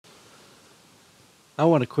I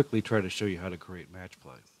want to quickly try to show you how to create match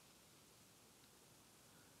play.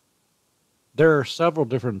 There are several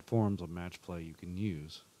different forms of match play you can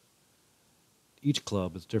use. Each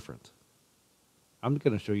club is different. I'm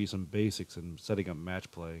going to show you some basics in setting up match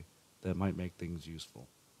play that might make things useful.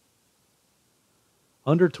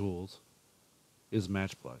 Under Tools is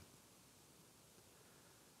Match Play.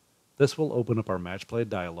 This will open up our Match Play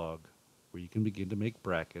dialog where you can begin to make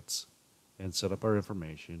brackets and set up our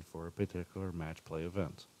information for a particular match play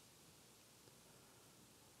event.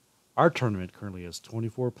 Our tournament currently has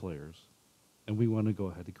 24 players, and we want to go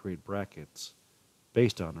ahead and create brackets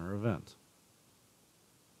based on our event.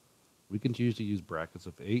 We can choose to use brackets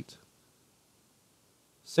of 8,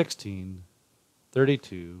 16,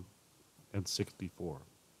 32, and 64.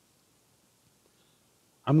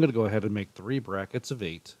 I'm going to go ahead and make 3 brackets of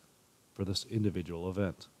 8 for this individual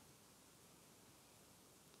event.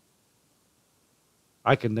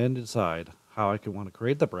 I can then decide how I can want to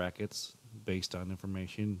create the brackets based on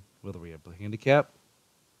information, whether we have the handicap,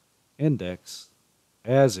 index,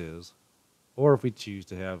 as is, or if we choose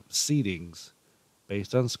to have seedings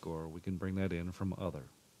based on score, we can bring that in from other.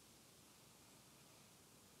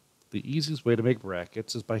 The easiest way to make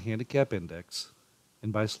brackets is by handicap index,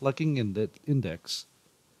 and by selecting index,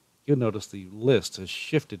 you'll notice the list has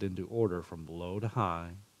shifted into order from low to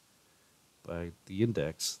high by the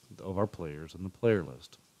index of our players in the player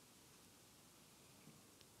list.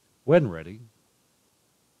 When ready,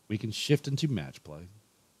 we can shift into match play,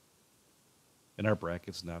 and our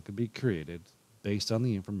brackets now can be created based on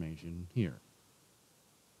the information here.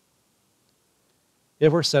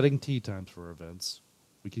 If we're setting tee times for events,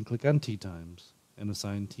 we can click on tee times and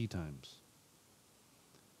assign tee times.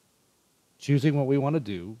 Choosing what we want to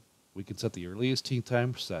do, we can set the earliest tee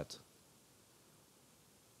time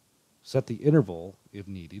set the interval if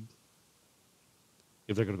needed.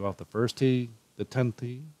 If they're going to go off the first tee, the 10th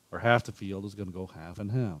tee, or half the field is going to go half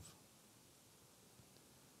and half.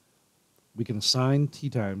 We can assign tee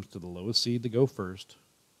times to the lowest seed to go first,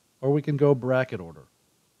 or we can go bracket order.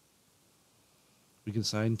 We can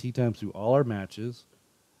assign tee times to all our matches,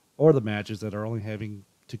 or the matches that are only having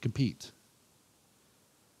to compete.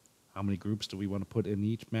 How many groups do we want to put in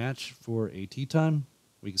each match for a tee time?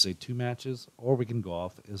 We can say 2 matches, or we can go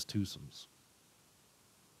off as twosomes.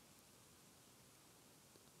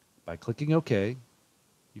 By clicking OK,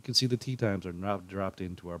 you can see the tee times are now dropped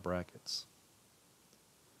into our brackets.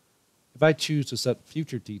 If I choose to set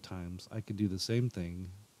future tee times, I can do the same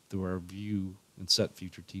thing through our View and Set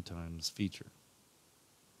Future Tee Times feature.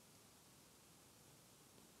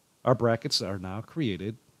 Our brackets are now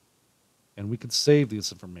created, and we can save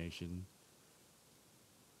this information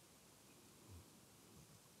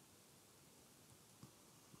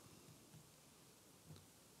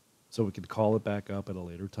so we can call it back up at a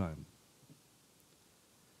later time.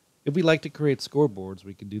 If we like to create scoreboards,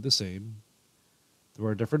 we can do the same through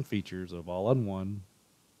our different features of all-on-one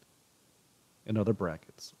and other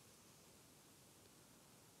brackets.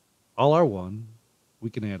 All-on-one, we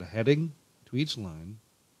can add a heading to each line.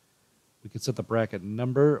 We can set the bracket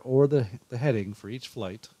number or the heading for each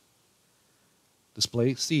flight,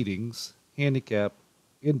 display seedings, handicap,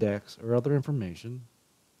 index, or other information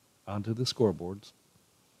onto the scoreboards,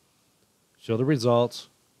 show the results,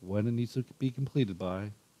 when it needs to be completed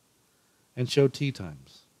by, and show tee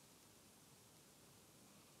times.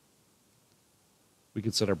 We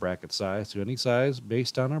can set our bracket size to any size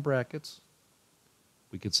based on our brackets.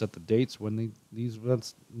 We can set the dates when these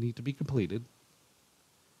events need to be completed.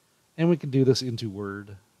 And we can do this into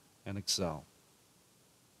Word and Excel.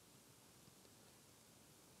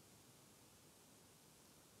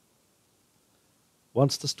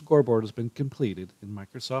 Once the scoreboard has been completed in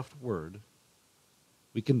Microsoft Word,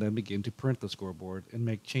 we can then begin to print the scoreboard and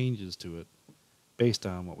make changes to it based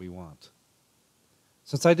on what we want.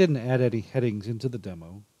 Since I didn't add any headings into the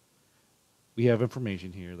demo, we have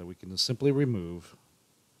information here that we can just simply remove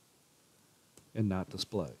and not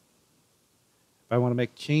display. If I want to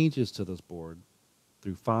make changes to this board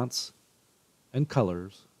through fonts and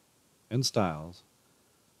colors and styles,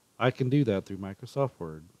 I can do that through Microsoft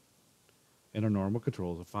Word and our normal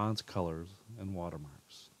controls of fonts, colors, and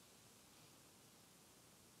watermarks.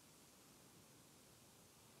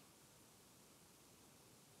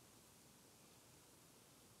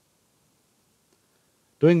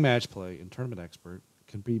 Doing match play in Tournament Expert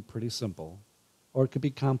can be pretty simple, or it could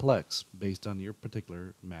be complex based on your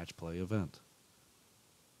particular match play event.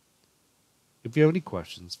 If you have any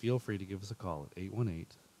questions, feel free to give us a call at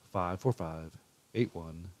 818-545-8197.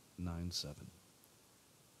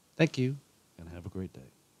 Thank you, and have a great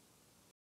day.